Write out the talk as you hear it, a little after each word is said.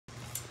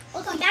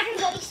Welcome back,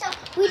 everybody. So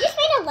we just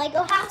made a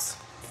Lego house.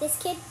 This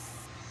kid,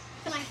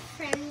 my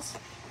friend's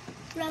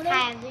brother.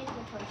 Hi, this is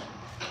the toy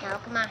shop. Now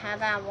come on, how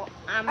about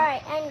all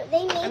right, and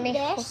they made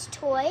this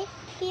toy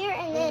here,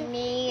 and then we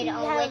need a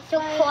little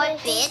carpet.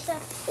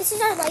 This is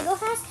our Lego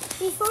house.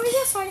 Before we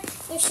get started,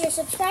 make sure to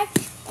subscribe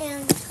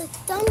and click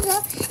thumbs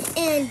up,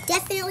 and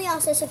definitely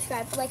also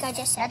subscribe, like I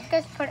just said.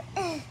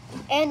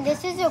 And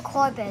this is a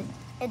carpet.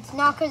 It's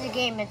not because of the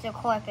game. It's a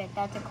carpet.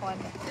 That's a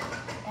carpet.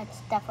 That's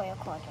definitely a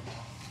carpet.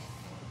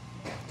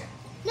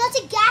 No, it's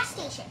a gas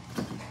station.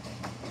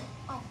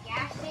 Oh,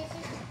 gas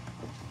station?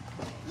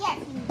 Yeah,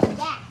 you need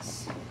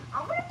gas.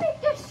 I'm gonna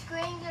make the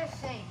screen the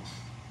same.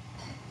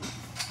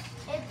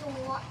 It's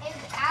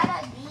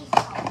out of these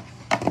parts.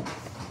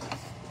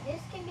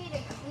 This can be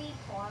the tree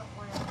part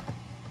when I'm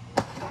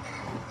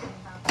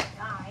about to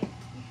die.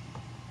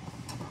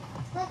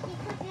 Look, you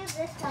could do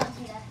this,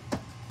 Valentina.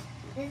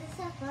 This is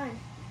so fun.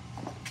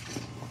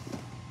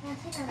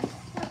 Valentina, this is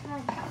so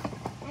fun.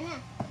 I know.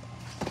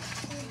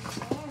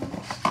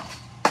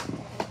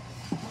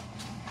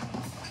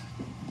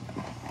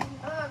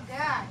 Oh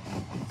God.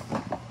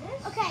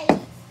 Okay,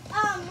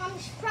 I'm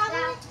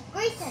probably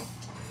Grayson.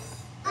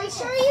 I'm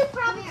sure you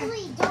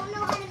probably don't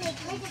know how to make.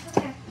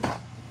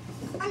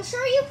 I'm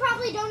sure you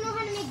probably don't know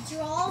how to make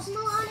draws,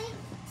 Milani.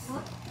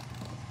 What?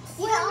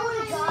 You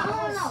don't know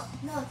how to make.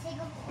 No.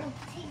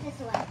 Take this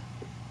away.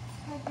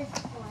 Take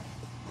this away.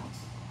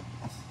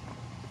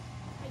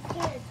 I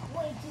can't. It's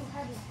way too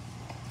heavy.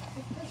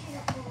 It's pushing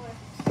it forward.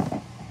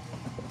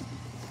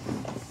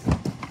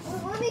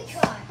 Well, let me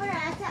try. Hold on, I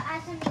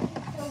have to make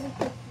it so we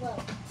can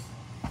float.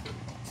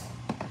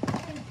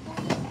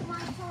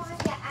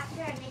 Yeah,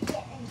 after I make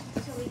it and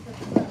so we can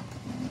float.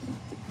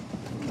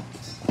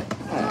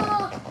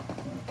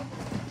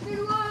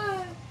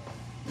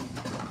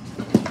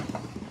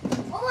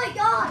 Oh my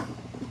god!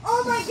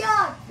 Oh my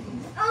god!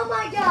 Oh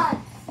my god!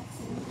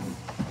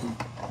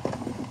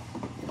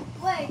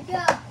 Wake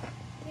up!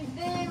 He's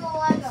building a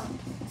Lego.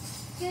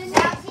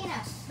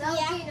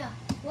 Valentina,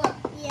 look.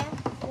 Yeah.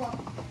 Look.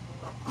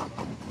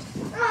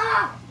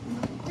 Ah!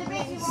 So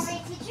Gracie, want me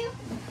to teach you?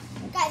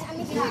 Guys, I'm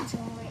making a Yeah.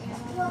 draw right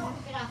now. No,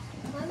 get off.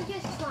 Let me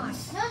just try.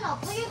 No,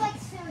 put your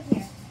legs through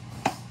here.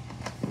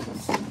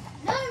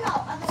 No,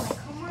 other way.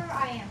 Come where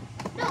I am.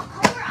 No,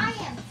 come where I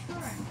am.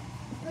 Turn.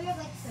 Put your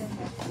legs through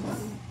here.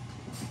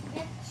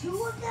 Yep, two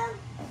of them?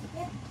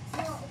 Yep.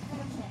 No, it's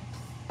gonna fit.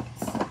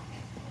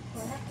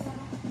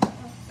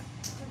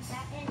 Put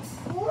that in.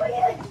 What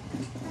are you?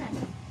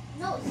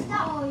 No,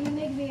 stop. Oh, you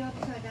make me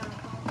upside down.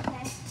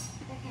 Okay.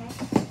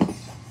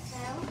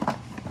 So,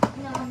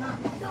 no, I'm not.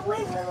 No,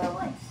 wait.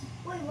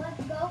 Wait, let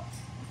go.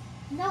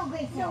 No,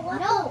 Gracie. No, what?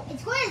 No,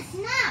 it's going to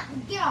snap.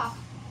 Get off.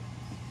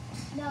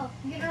 No,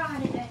 You don't know how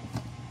to do it.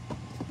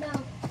 no.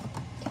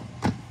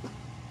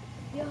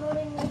 You're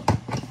holding me.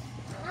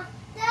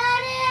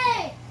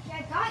 Daddy! Yeah,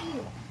 I got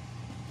you.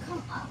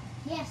 Come up.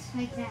 Yes,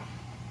 like that.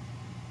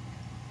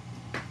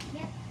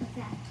 Yep, like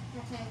that.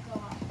 That's how I go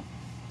up.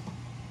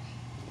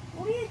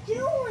 What are you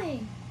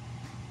doing?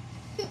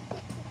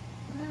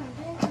 No, I'm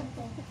doing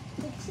something.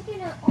 You're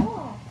taking it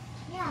off.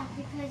 Yeah,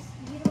 because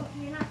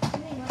you're not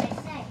doing what I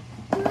say.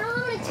 You know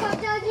how to tell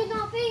Dad you're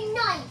not being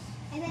nice.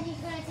 And then he's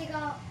gonna take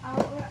our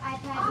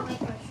iPad away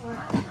for a short.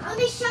 Let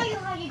me show you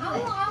how you do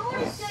it. I want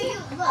to show you.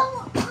 I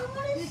Look.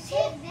 want to You see.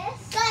 take this.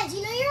 Guys,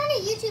 you know you're on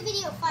a YouTube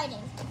video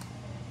fighting.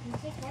 You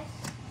take this.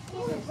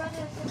 He's his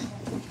brother or sister.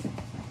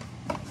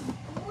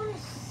 I want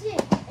to sit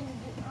and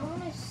I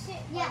want to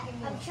sit. Yeah,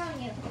 I'm showing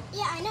you.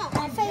 Yeah, I know.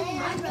 I fight with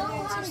my I know brother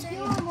how and to sister. do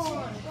them all.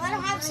 Well, I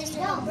don't have sisters. I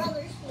have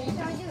brothers. Yes,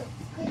 I do.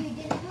 Because you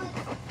didn't do it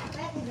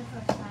correctly the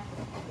first time.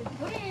 You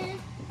put it in.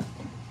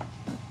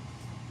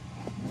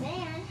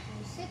 Then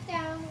you sit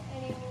down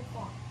and then you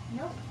fall.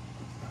 Nope.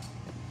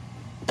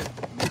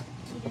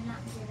 You did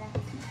not do that.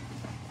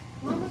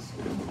 Mama's.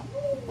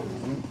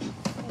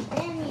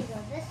 And then you go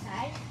this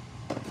side.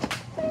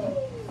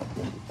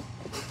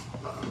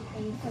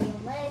 And you put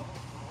your leg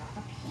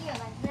up here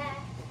like that.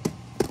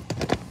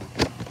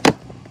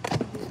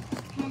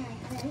 And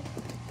like this.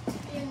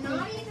 You're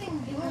not even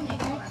doing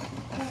it right.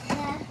 Like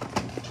that.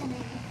 And then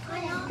you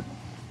put it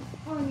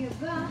On your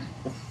back.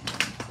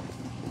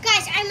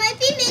 Guys, I might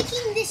be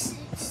making this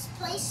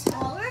place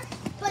smaller,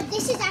 but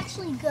this is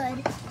actually good.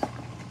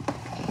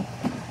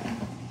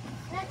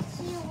 Let's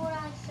see what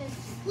I said.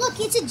 Look,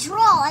 it's a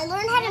draw. I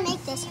learned how to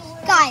make this.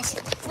 Guys,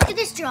 look at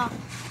this draw.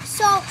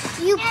 So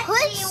you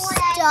put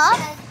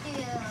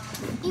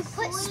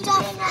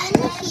stuff in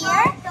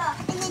here,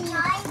 and then you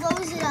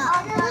close it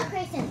up. Look,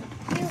 Grayson.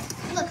 You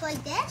look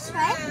like this,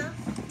 right?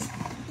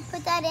 You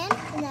put that in,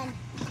 and then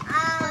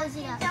close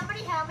it up. Can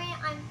somebody help me?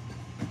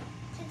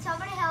 Can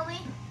somebody help me?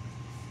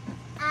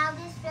 I'm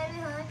this very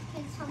hurt.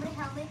 Can somebody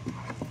help me?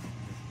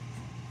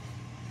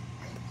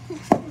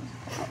 I'm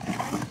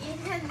in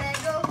the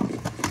Lego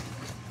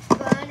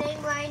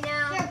burning right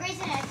now. Here,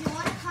 Grayson, if you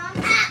want to come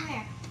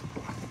here.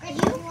 Grayson,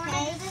 if you want to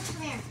do this,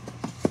 come here.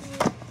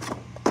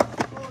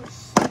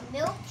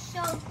 Milk,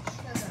 sugar.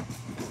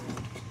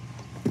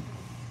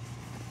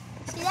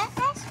 See that,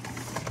 guys?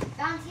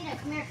 Valentina,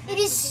 come here. It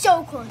is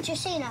so cool,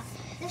 just so you know.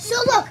 So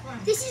look,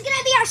 this is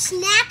gonna be our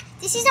snack.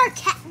 This is our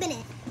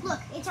cabinet. Look,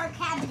 it's our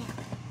cabinet.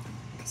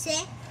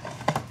 See?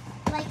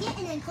 Like it,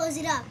 and then close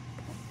it up.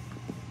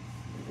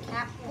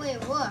 Wait,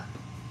 what?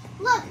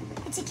 Look,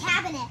 it's a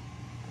cabinet,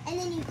 and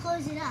then you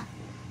close it up.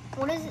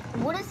 What is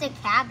a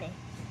cabinet?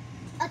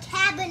 A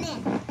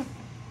cabinet.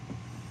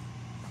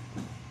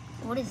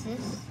 What is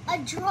this? A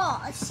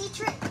drawer, a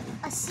secret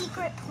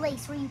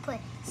place where you put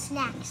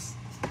snacks.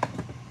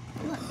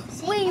 Look,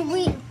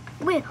 see?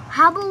 Wait,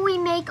 how about we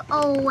make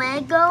a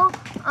Lego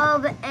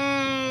of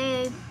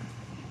a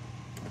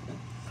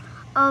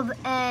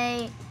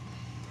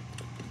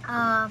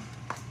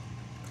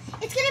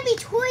It's gonna be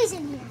toys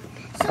in here.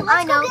 So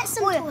let's go get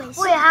some toys.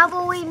 Wait, how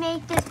about we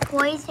make this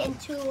toys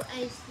into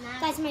a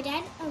snack? Guys, my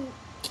dad,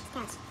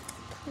 guys,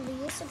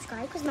 please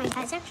subscribe because my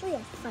dad's actually a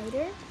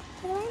fighter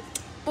today,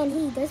 and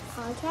he does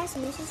podcasts,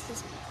 and this is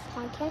his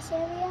podcast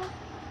area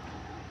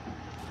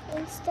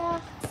and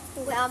stuff.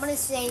 Wait, I'm gonna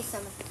say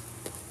something.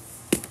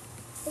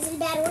 Is it a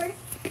bad word?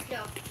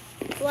 No.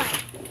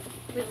 What?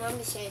 Wait, let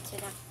me say it to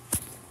them.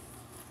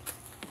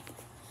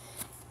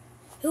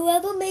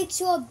 Whoever makes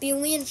you $1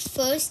 billion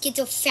first gets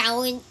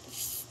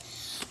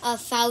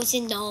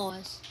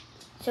 $1,000.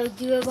 So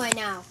do it right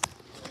now.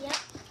 Yep.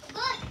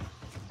 Look,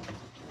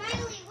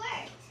 finally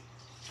worked.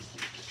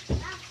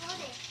 Not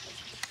floating.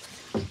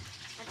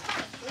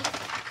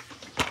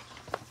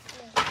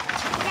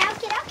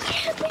 Get out.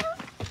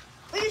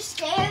 Are you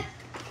scared?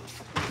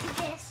 Look at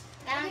this.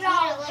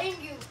 I'll hit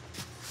you.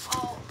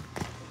 Oh,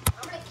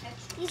 I'm gonna catch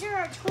you. These are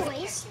our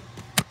toys.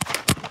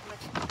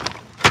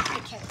 I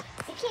can't.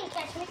 You can't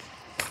catch me.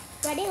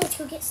 Ready? Let's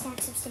go get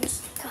snacks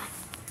upstairs. Come on.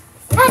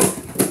 Hey,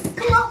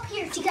 come up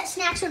here to get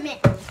snacks from it.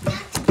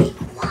 Not to be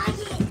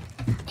quiet.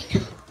 I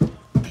know.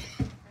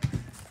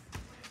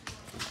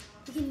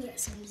 We can get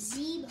some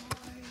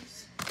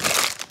Z-bars.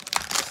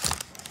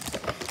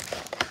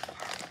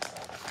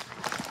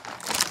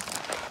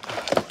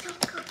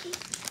 Cookie.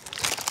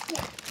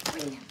 Yeah,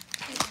 bring them.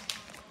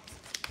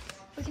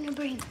 We're gonna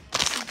bring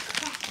some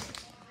cracks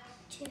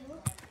too.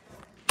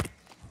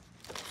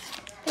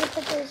 I'm gonna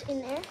put those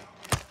in there.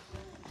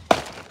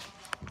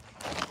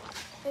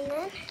 And then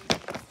I'm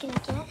gonna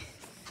get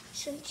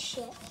some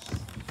chips.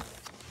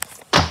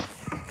 Right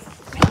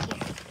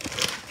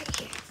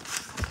here.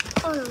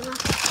 Oh no.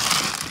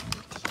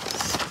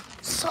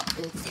 Salt. I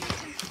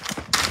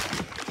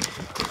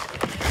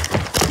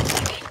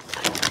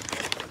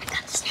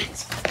got the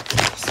snacks.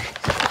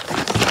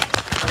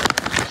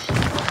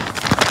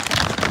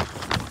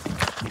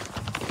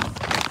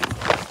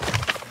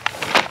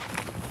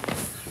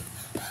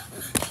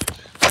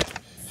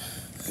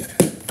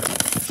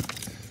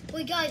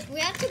 Wait, guys, we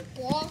have to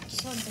block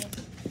something.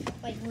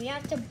 Like, we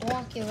have to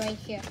block it right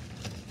here.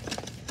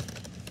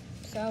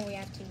 So we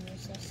have to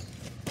use this.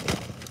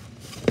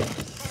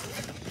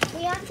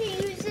 We have to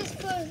use this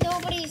because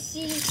nobody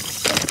sees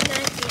the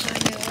snacks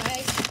behind here,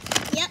 right?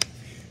 Yep.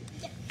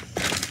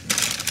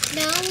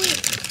 Now we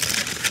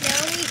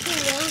can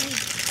run.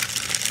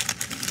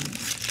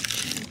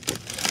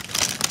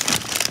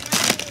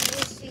 Now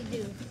what do we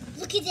do?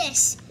 Look at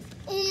this.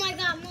 Oh my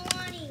god,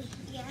 Milani.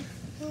 Yeah,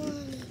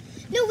 Milani.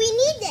 No, we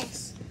need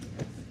this.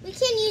 We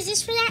can't use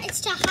this for that.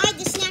 It's to hide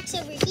the snacks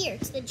over here.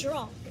 It's the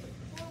drawer.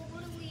 Well,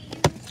 what do we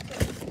use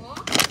for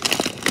block?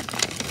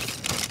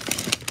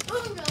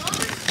 Oh no!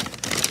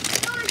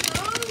 Oh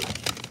no!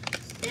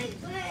 Stick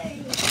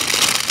way!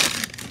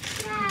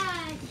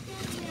 Dad,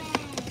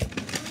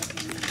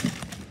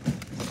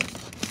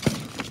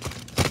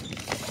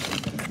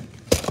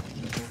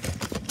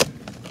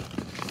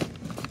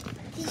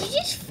 did you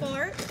just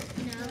fart?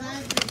 No,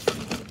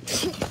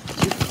 You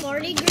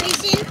farted,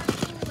 Grayson?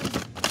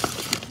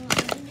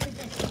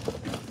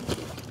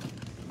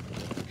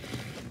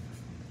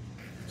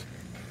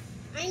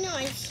 I know,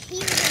 I hear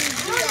them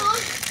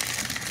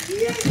do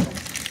that.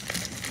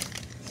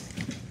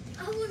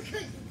 I want to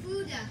cut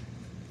food out.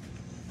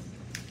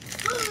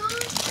 Hold on.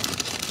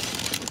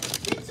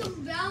 Get some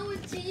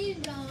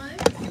Valentine on.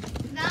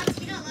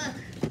 Valentina, look.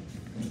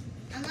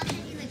 I'm not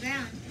touching the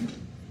ground.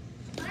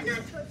 I'm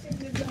not touching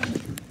the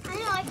ground. I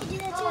know, I can do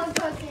that too. Oh, I'm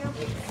touching I can do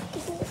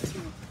that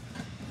too.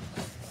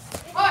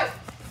 Hey!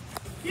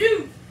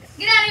 You!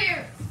 Get out of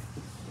here!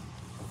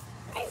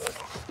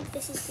 Alright,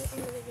 this is the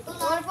end of the video.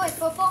 Want to play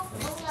football?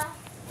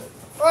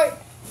 Hey!